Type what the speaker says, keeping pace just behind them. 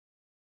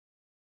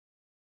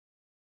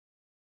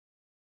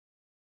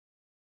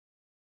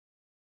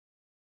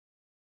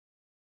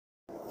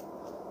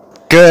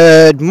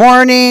Good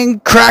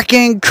morning,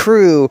 Kraken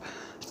crew.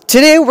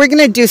 Today we're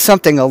going to do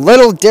something a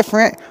little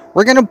different.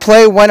 We're going to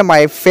play one of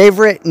my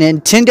favorite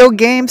Nintendo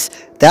games.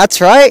 That's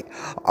right,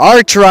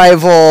 Arch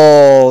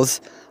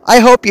Rivals. I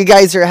hope you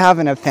guys are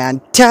having a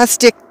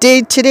fantastic day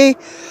today.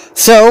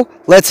 So,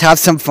 let's have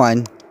some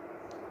fun.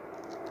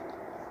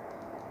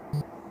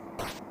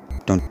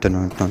 Dun,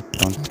 dun, dun,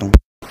 dun, dun.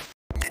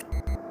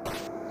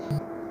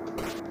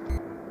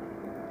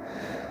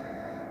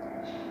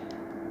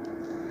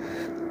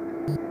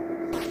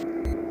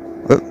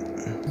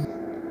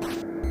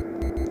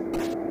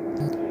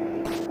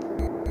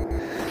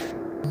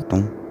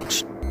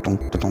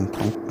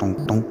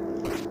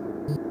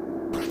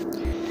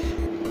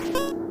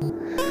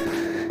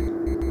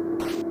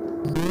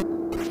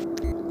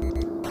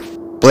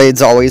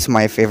 Blade's always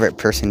my favorite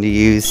person to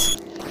use.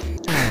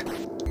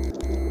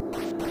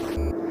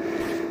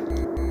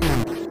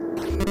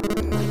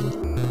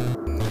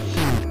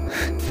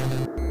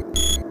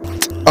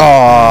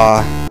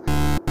 Aww.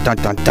 Dun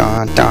dun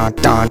dun dun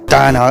dun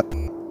dun.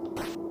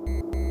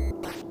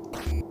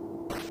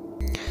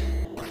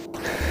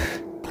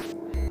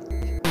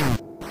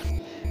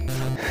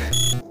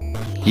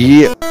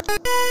 Yeah.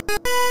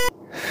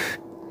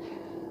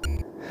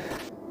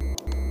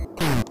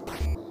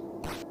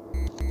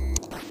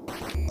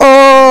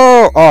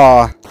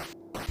 Oh,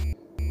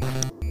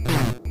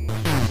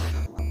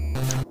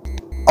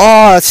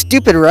 oh,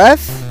 stupid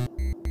ref.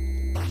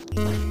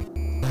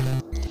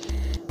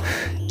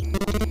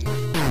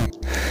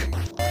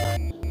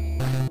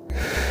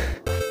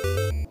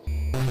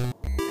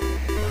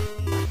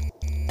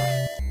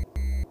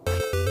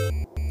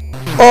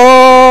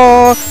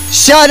 Oh,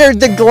 shattered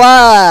the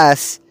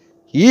glass.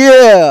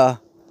 Yeah.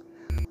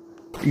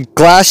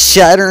 Glass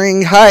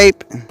shattering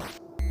hype.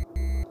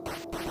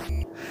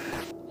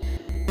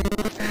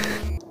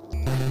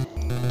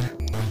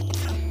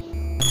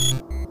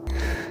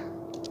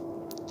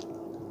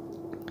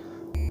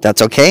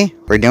 That's okay.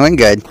 We're doing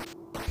good.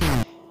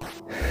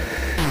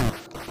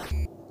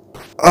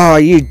 Oh,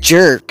 you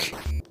jerk.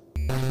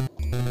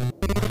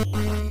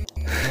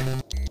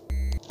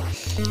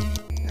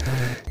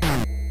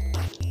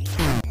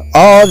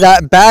 Oh,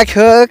 that back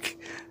hook.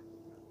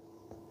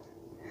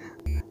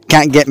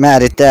 Can't get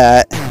mad at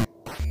that.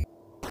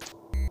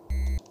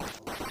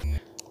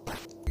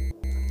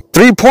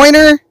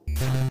 3-pointer.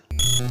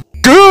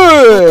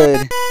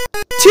 Good.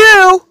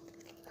 2.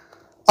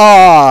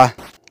 Aw.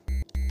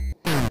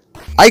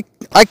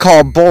 I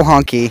call bull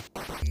honky.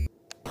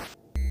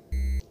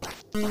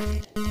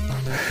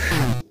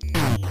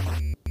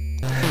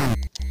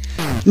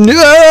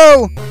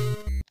 No!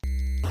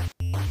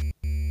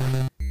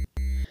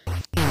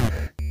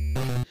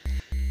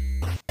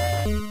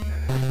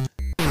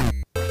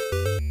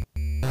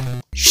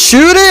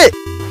 Shoot it!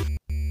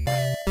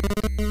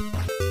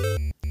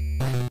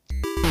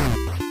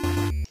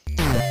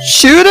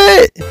 Shoot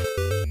it!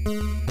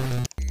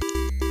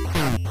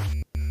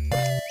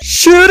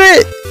 Shoot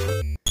it!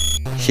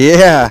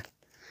 Yeah.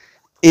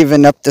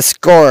 Even up the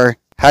score.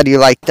 How do you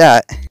like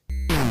that?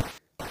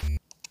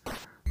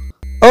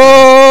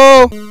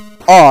 Oh!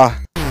 Aw.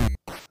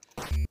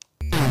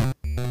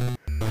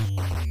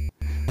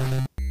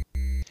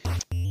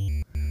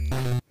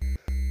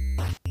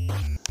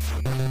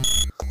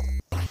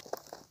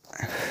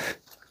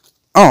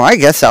 Oh, I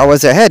guess I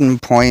was ahead in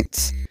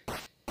points.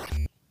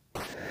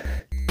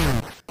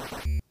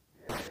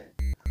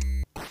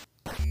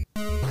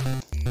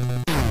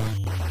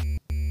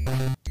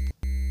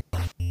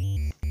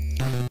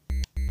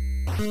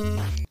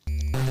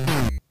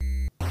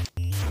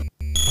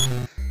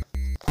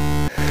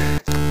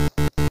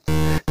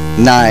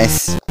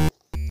 Nice.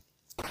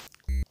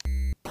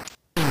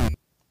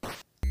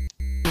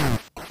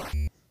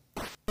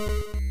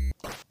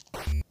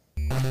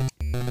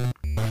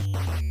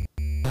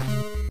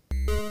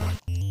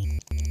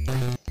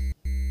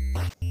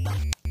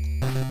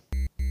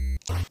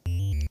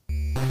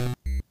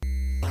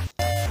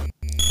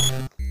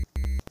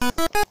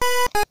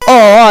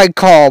 Oh, I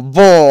call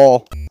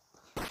bull.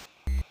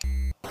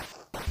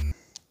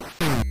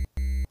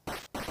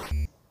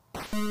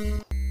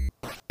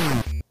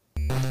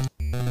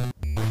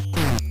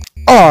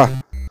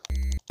 Oh.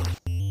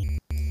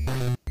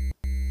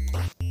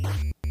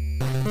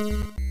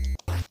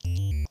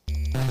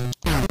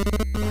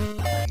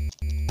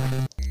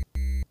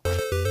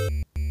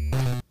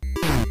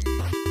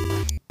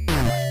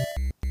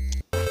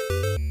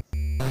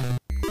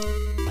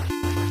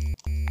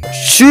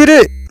 Shoot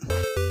it.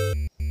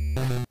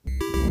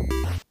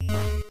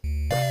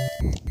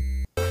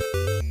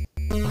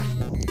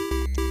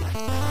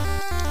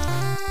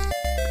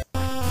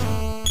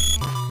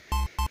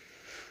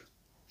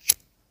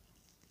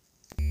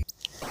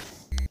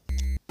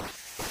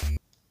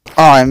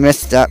 Oh, I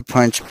missed that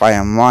punch by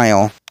a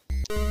mile.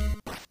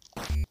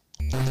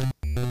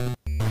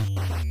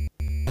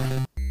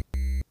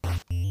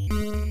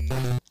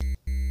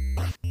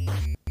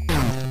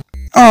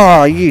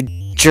 Oh, you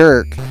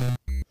jerk.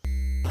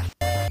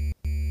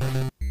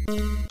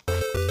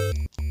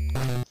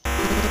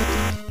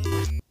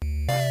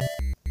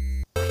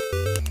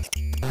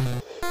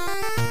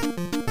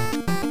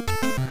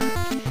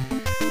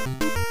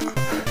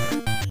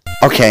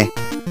 Okay.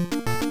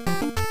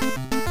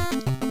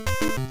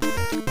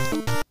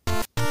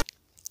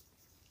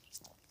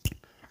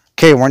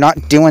 Okay, we're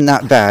not doing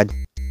that bad.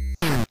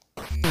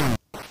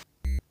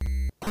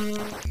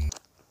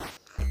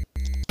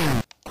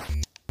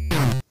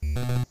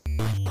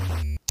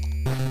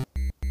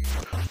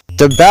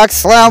 The back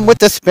slam with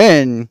the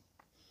spin.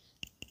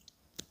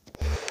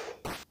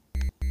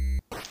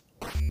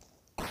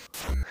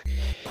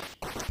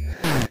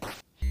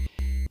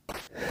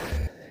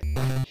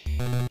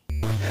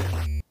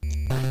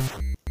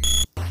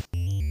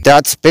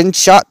 That spin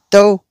shot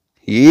though?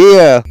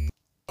 Yeah.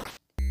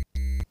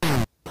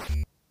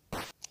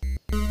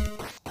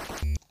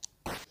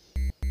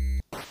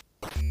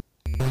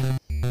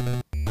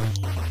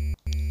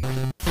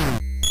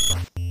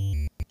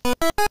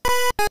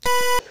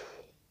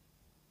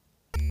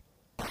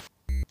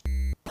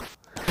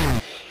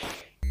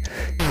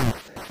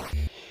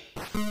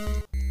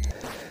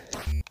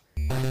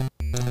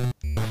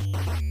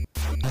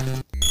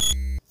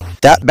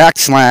 That back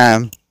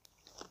slam.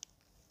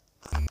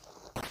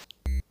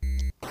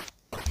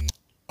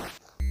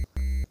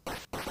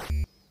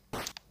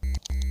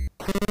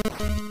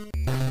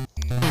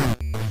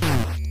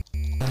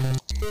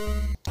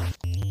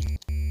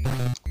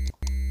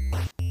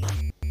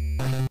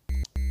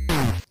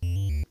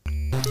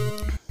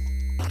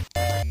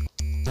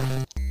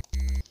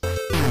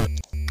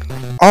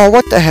 Oh,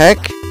 what the heck?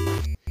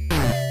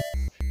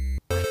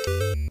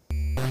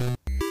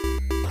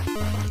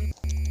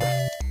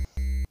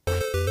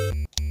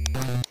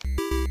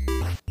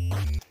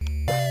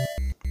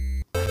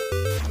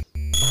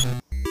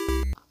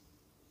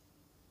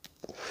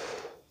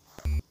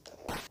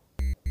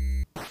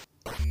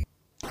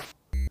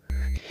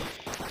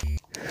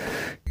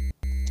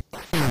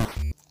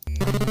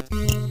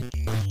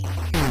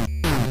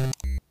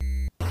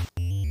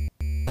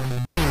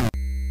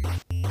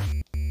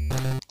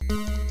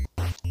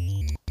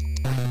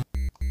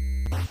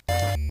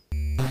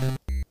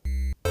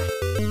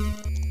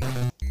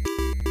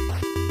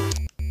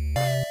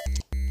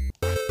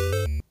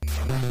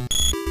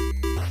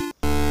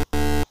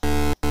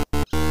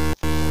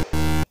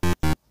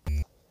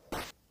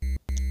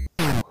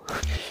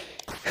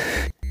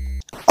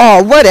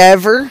 Oh,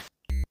 whatever.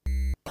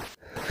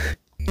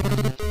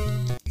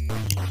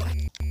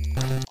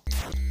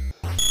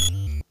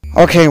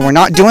 Okay, we're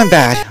not doing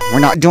bad. We're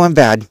not doing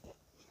bad.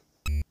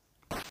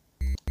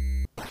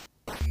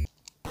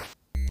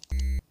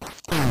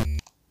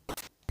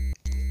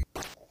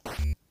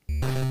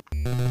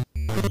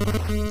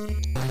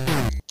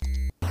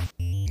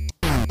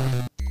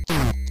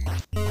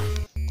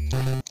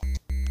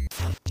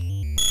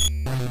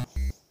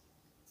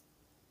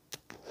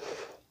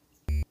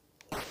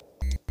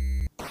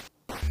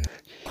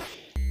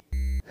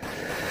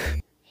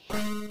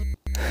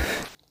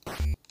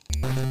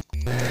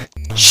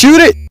 Shoot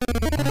it!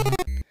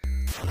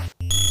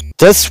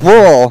 The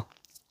swirl.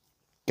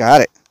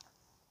 Got it.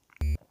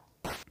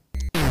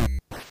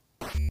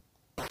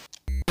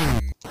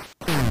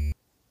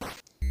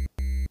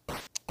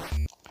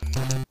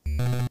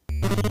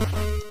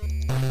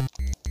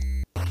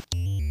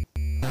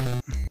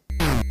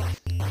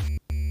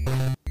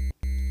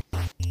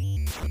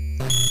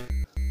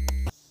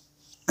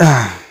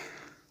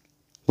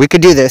 We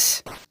could do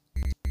this.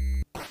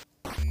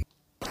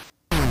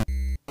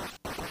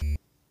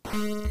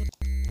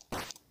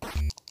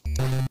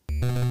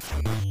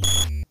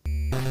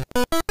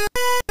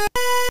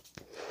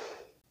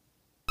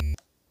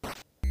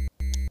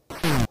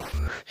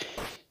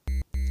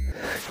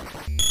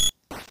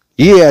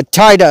 Yeah,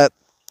 tied up.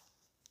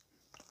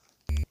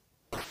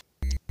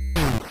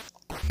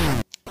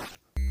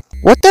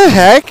 What the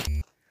heck?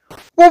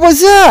 What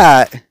was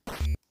that?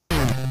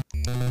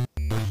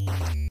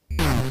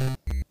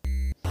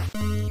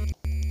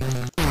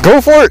 Go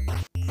for it!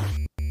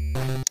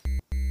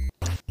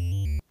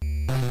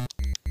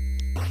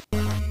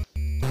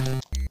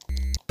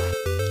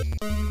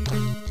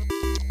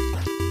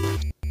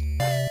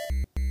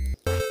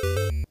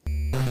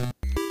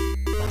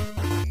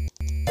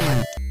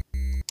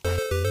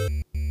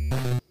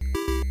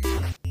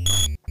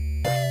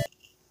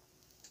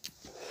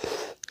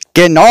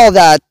 Getting all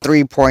that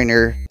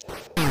three-pointer.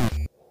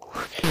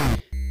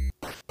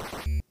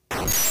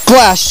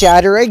 Glass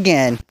shatter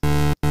again.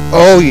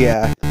 Oh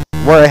yeah,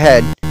 we're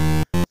ahead.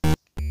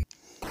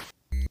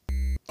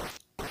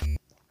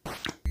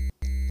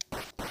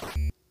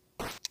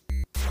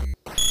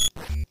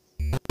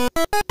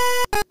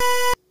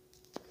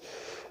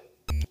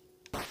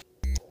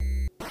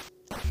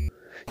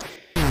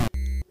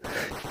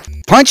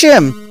 Punch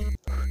him!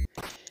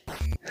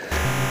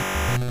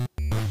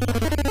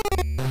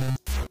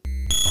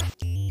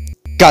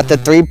 Got the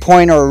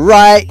three-pointer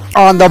right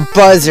on the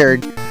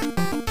buzzard.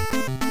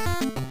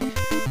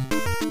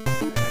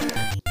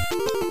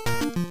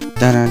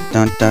 Dun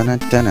dun dun dun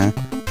dun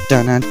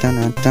dun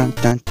dun dun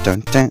dun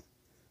dun dun.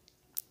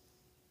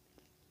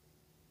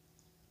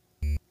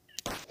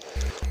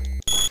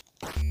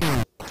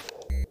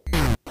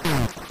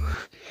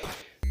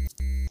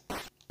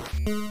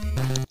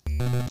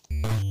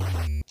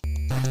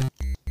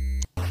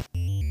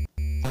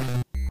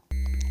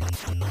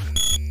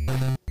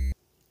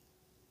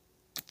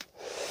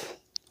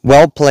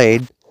 Well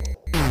played.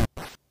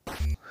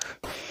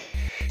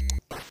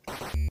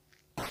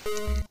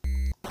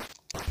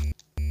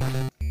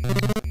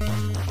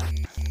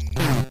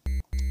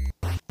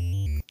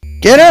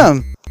 Get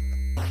him!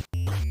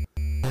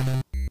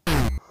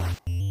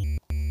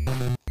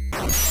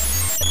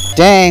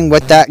 Dang,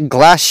 with that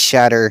glass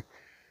shatter.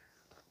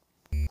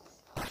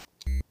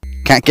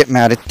 Can't get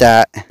mad at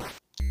that.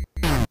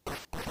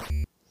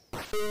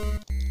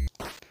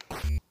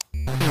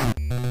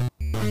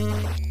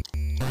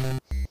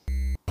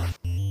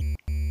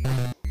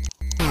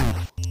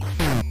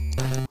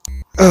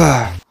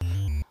 Ugh.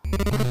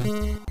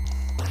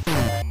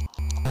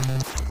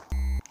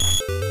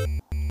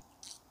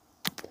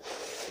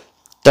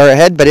 They're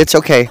ahead, but it's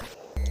okay.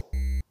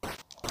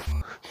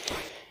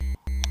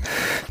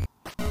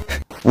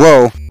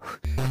 Whoa.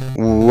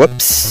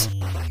 Whoops.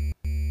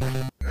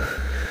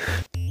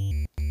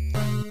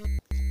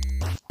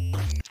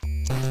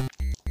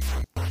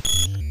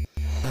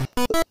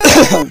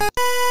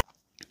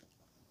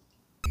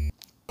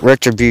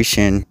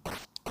 Retribution.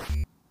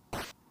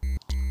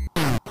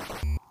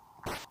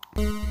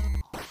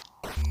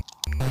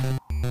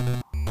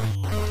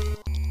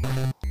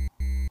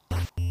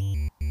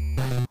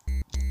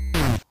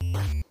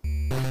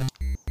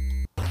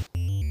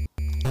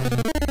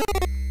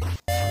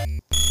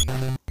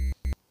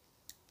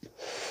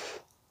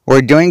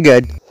 We're doing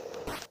good.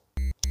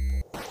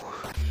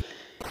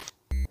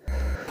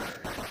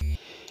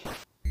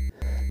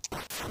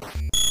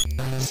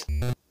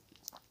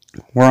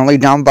 We're only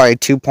down by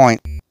 2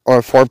 points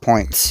or 4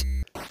 points.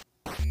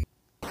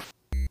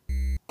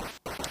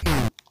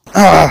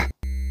 Ugh.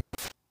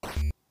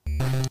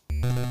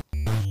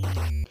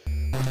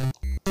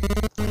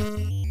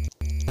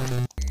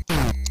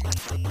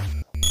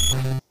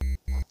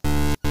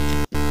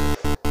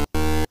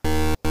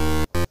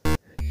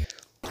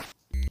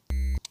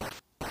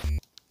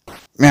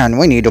 Man,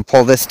 we need to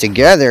pull this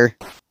together.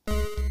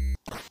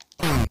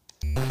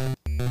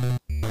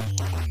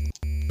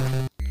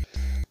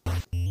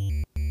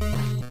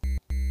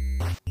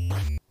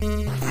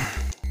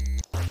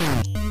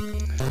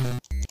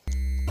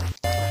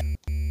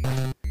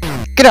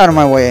 Get out of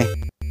my way.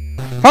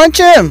 Punch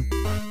him!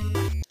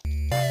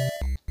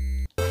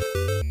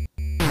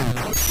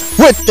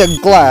 With the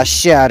glass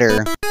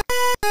shatter.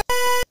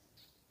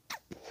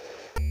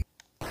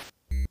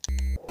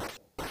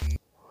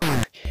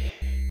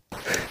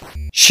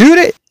 Shoot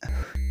it!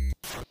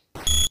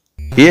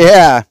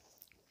 Yeah!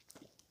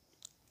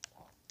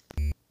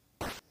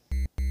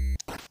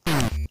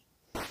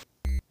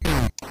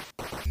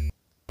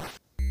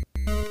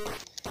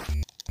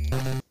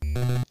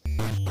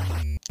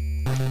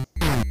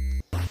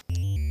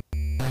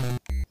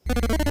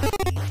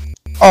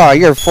 Oh,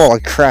 you're full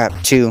of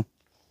crap, too.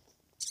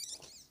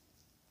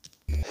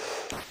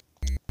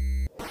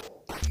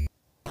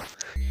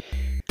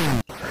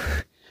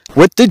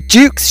 With the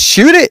jukes,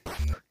 shoot it!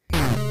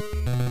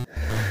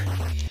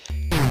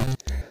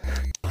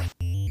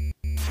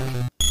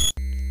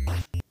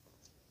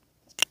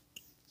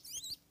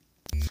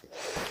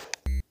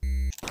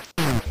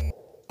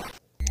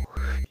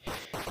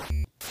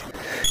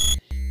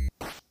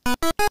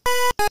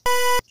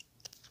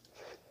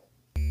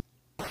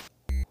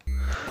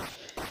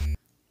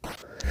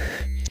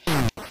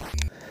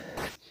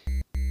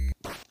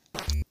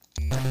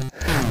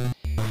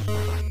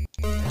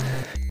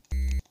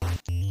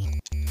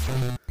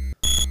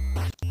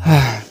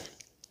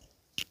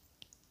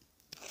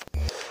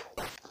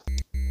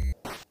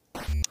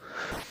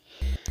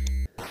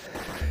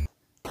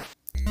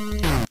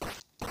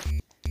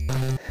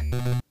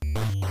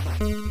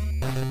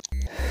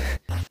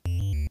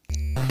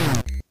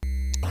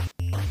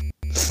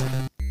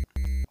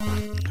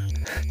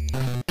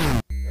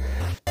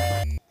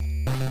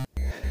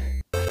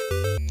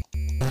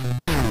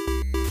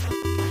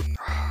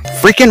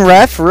 Freaking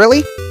ref,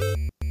 really?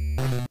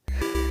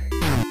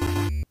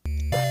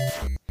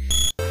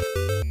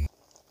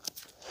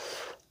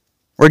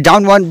 We're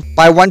down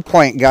by 1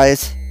 point,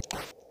 guys.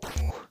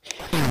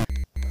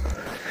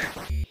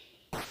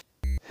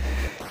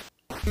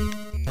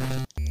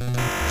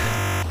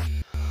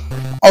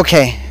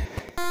 Okay.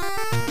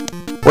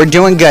 We're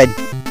doing good.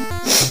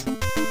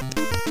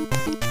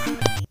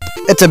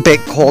 It's a bit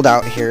cold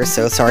out here,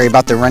 so sorry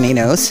about the runny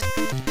nose.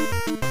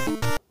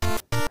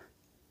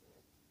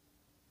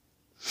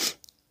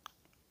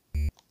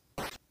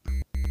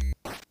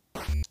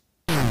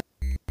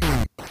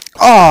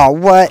 Oh,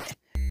 what?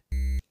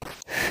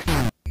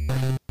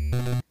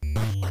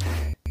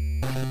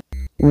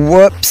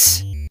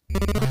 Whoops.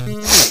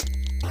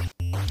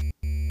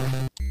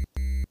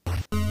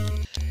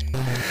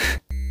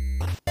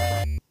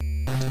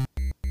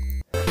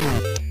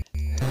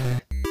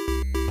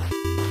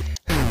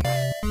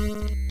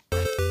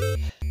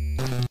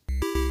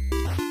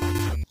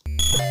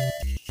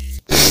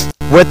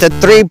 With the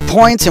 3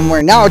 points, and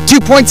we're now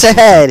 2 points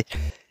ahead.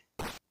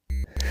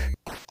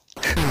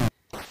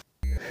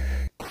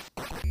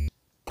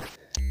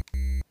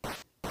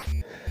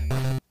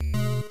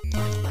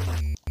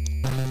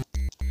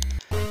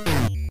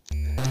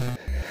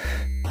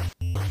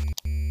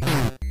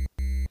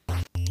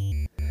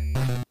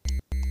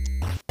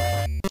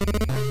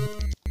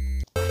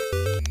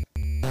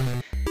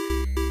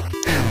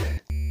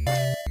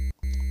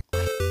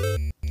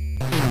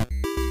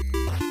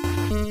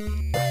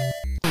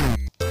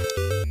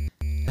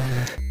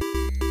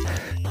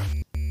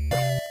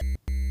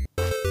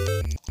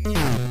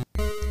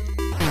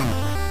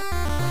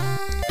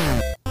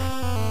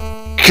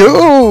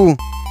 go!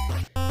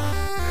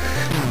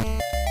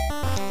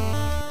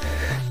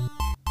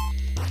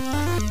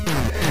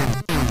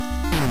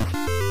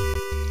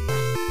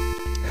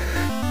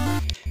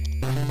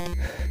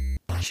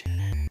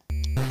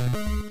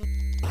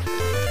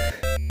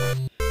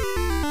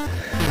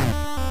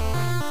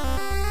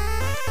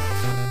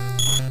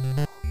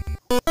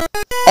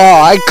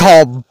 Oh, I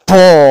call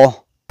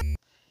bull.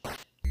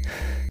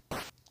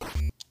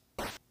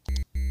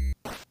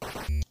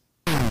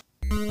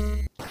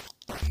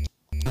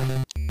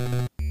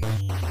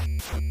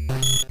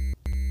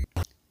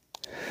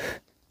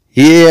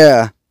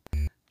 Yeah.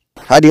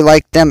 How do you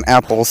like them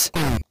apples?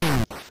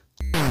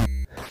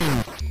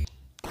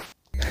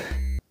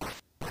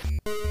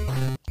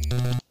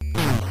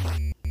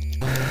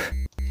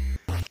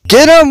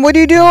 Get him! What are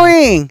you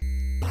doing?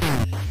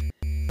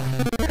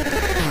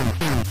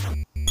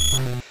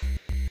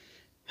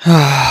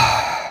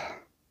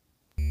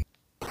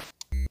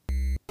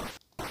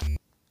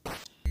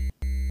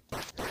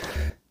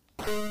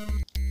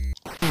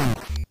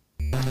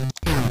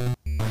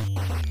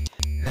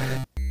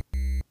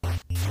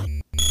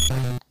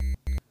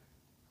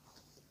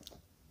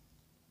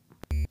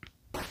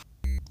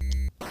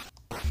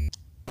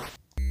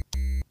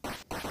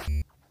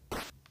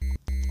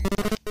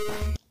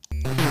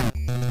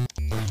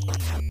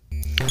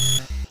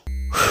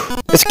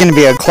 It's gonna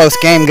be a close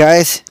game,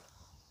 guys.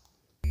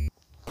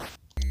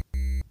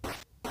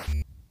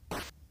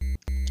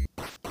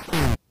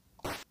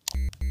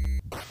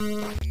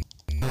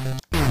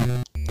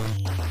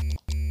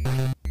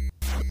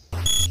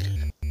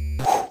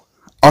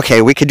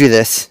 Okay, we could do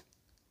this.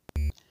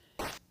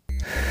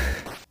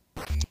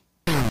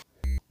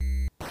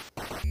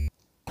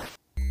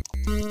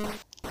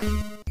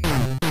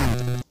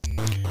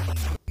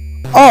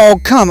 Oh,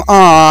 come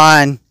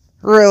on.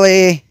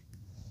 Really?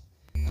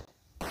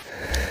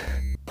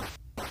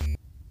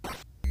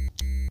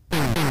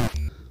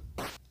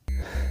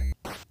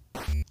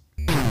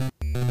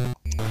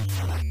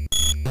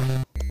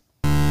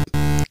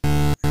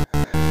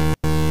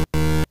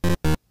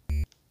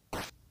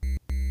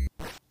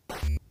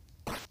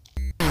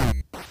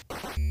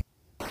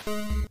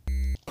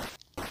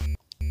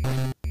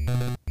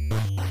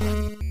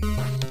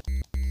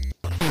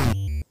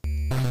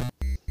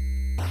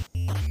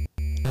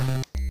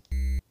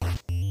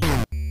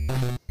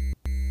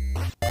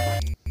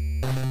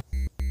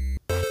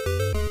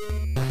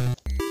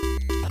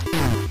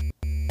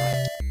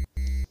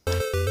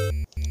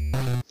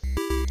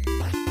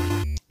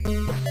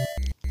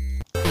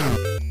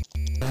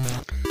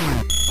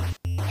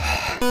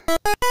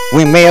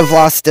 We may have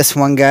lost this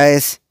one,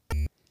 guys,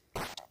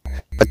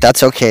 but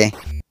that's okay.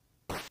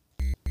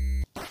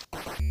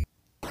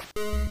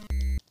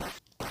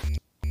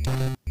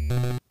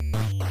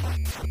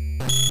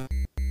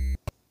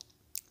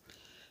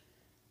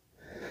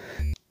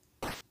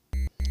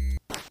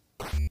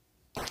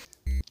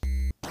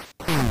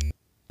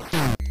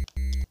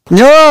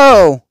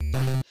 No!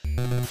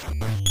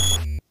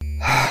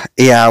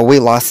 Yeah, we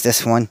lost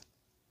this one.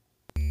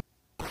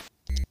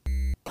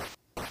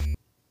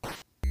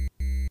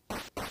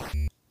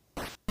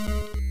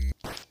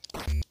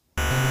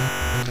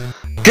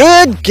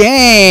 Good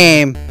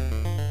game!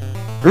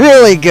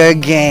 Really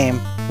good game.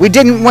 We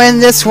didn't win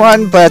this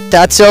one, but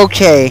that's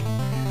okay.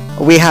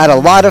 We had a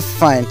lot of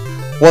fun.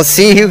 We'll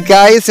see you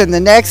guys in the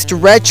next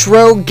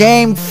Retro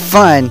Game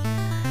Fun.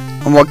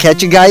 And we'll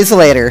catch you guys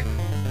later.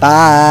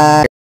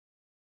 Bye.